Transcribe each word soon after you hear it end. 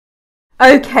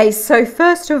Okay, so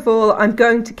first of all, I'm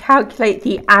going to calculate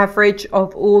the average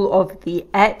of all of the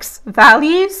x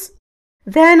values.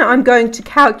 Then I'm going to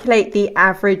calculate the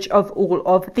average of all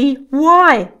of the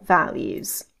y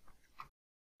values.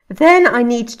 Then I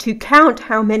need to count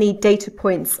how many data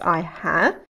points I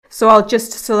have. So I'll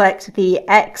just select the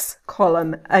x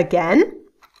column again.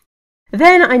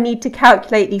 Then I need to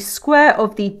calculate the square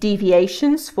of the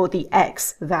deviations for the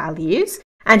x values.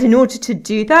 And in order to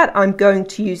do that, I'm going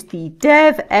to use the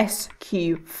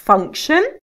DEVSQ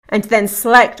function and then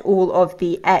select all of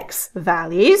the x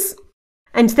values.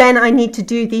 And then I need to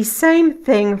do the same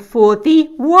thing for the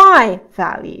y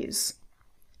values.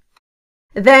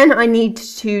 Then I need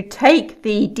to take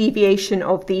the deviation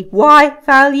of the y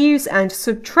values and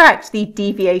subtract the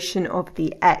deviation of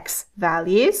the x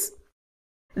values.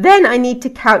 Then I need to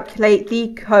calculate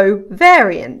the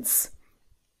covariance.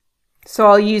 So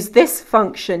I'll use this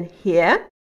function here,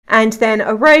 and then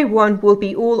array 1 will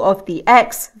be all of the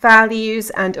x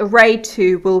values and array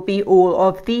 2 will be all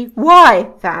of the y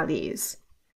values.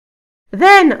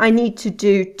 Then I need to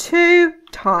do 2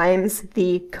 times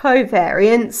the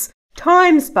covariance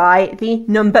times by the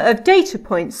number of data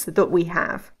points that we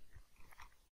have.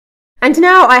 And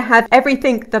now I have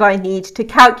everything that I need to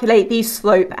calculate the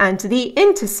slope and the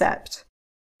intercept.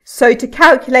 So to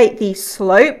calculate the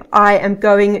slope, I am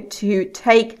going to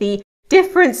take the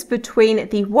difference between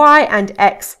the y and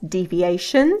x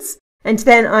deviations, and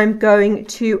then I'm going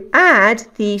to add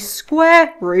the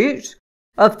square root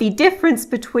of the difference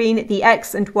between the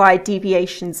x and y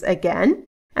deviations again,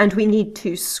 and we need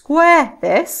to square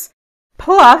this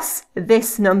plus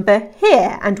this number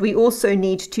here, and we also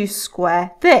need to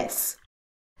square this.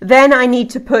 Then I need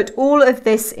to put all of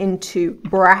this into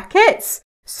brackets,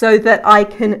 so that I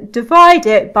can divide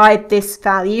it by this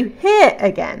value here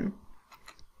again.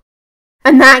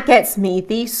 And that gets me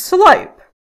the slope.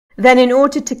 Then in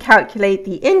order to calculate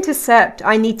the intercept,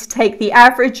 I need to take the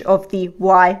average of the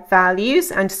y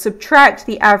values and subtract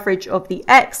the average of the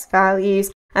x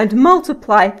values and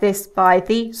multiply this by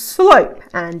the slope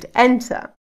and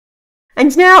enter.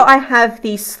 And now I have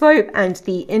the slope and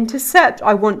the intercept.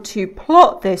 I want to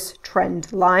plot this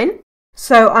trend line.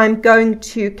 So I'm going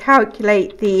to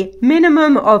calculate the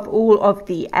minimum of all of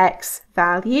the x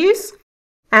values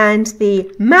and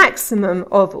the maximum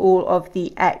of all of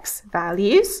the x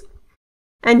values.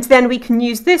 And then we can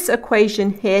use this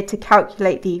equation here to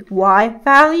calculate the y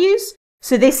values.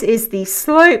 So this is the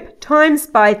slope times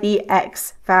by the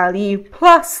x value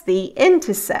plus the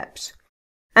intercept.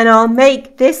 And I'll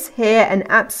make this here an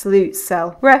absolute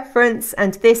cell reference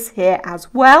and this here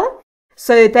as well.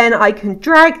 So then I can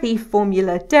drag the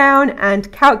formula down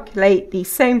and calculate the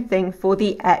same thing for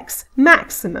the x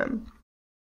maximum.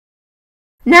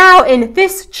 Now in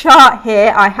this chart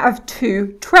here, I have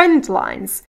 2 trend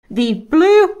lines. The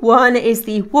blue one is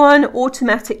the one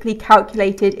automatically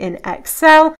calculated in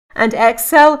Excel, and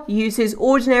Excel uses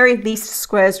ordinary least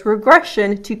squares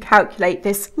regression to calculate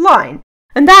this line.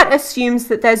 And that assumes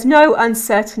that there's no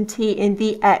uncertainty in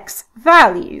the x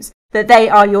values, that they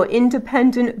are your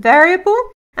independent variable,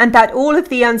 and that all of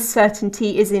the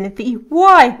uncertainty is in the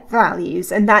y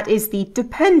values, and that is the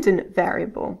dependent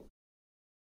variable.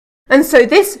 And so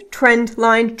this trend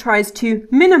line tries to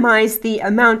minimize the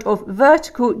amount of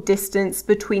vertical distance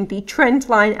between the trend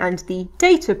line and the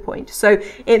data point. So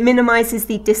it minimizes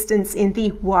the distance in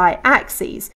the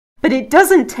y-axis, but it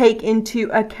doesn't take into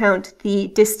account the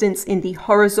distance in the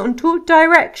horizontal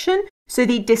direction, so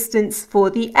the distance for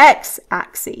the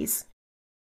x-axis.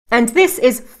 And this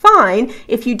is fine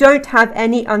if you don't have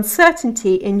any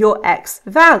uncertainty in your x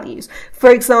values.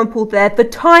 For example, the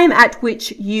time at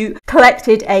which you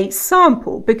collected a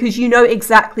sample, because you know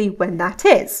exactly when that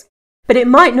is. But it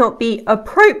might not be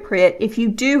appropriate if you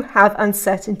do have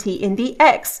uncertainty in the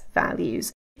x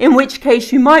values, in which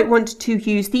case you might want to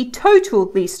use the total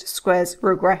least squares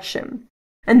regression.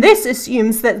 And this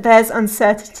assumes that there's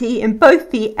uncertainty in both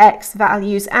the x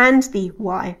values and the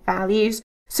y values,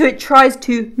 so it tries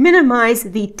to minimize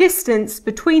the distance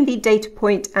between the data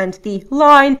point and the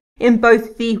line in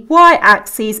both the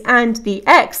y-axis and the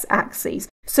x-axis,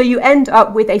 so you end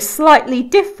up with a slightly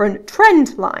different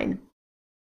trend line.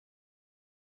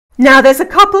 Now there's a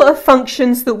couple of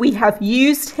functions that we have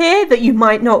used here that you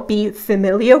might not be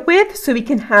familiar with, so we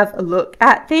can have a look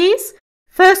at these.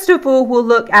 First of all, we'll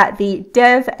look at the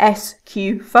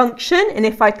DEVSQ function, and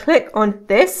if I click on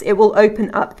this, it will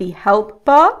open up the help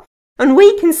bar. And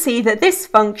we can see that this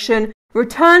function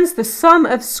returns the sum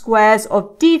of squares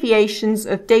of deviations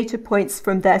of data points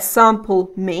from their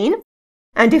sample mean.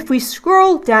 And if we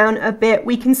scroll down a bit,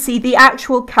 we can see the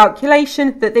actual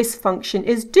calculation that this function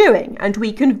is doing, and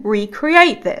we can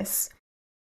recreate this.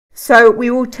 So we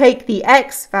will take the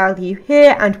x value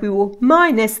here and we will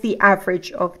minus the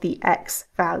average of the x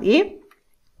value.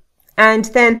 And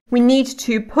then we need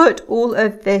to put all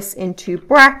of this into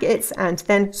brackets and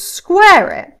then square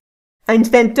it. And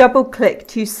then double click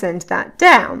to send that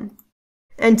down.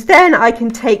 And then I can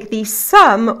take the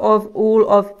sum of all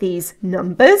of these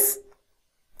numbers.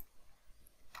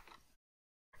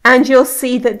 And you'll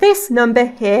see that this number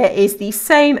here is the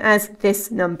same as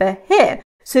this number here.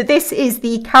 So this is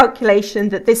the calculation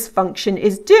that this function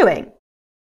is doing.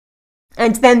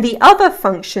 And then the other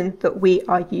function that we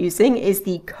are using is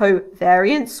the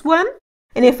covariance one.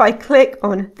 And if I click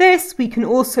on this, we can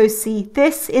also see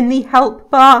this in the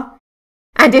help bar.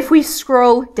 And if we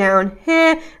scroll down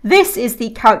here, this is the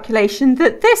calculation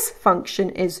that this function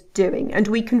is doing, and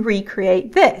we can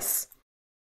recreate this.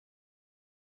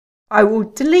 I will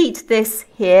delete this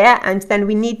here, and then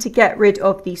we need to get rid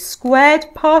of the squared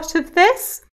part of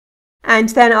this. And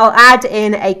then I'll add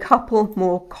in a couple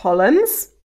more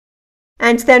columns.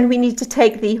 And then we need to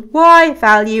take the y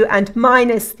value and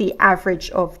minus the average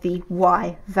of the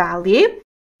y value.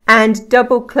 And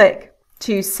double click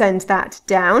to send that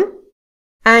down.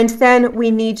 And then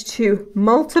we need to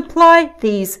multiply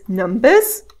these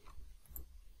numbers.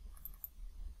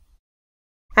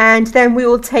 And then we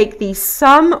will take the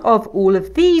sum of all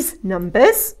of these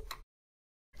numbers.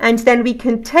 And then we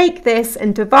can take this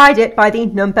and divide it by the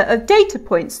number of data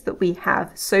points that we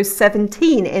have. So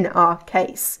 17 in our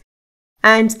case.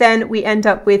 And then we end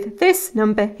up with this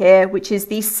number here, which is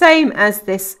the same as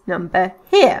this number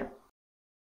here.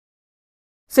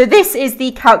 So this is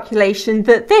the calculation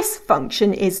that this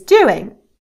function is doing.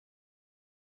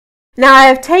 Now I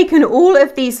have taken all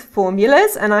of these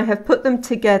formulas and I have put them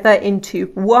together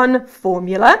into one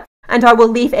formula, and I will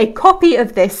leave a copy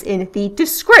of this in the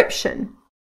description.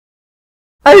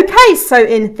 Okay, so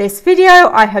in this video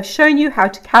I have shown you how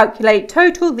to calculate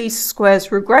total least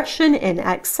squares regression in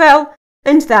Excel,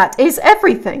 and that is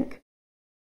everything.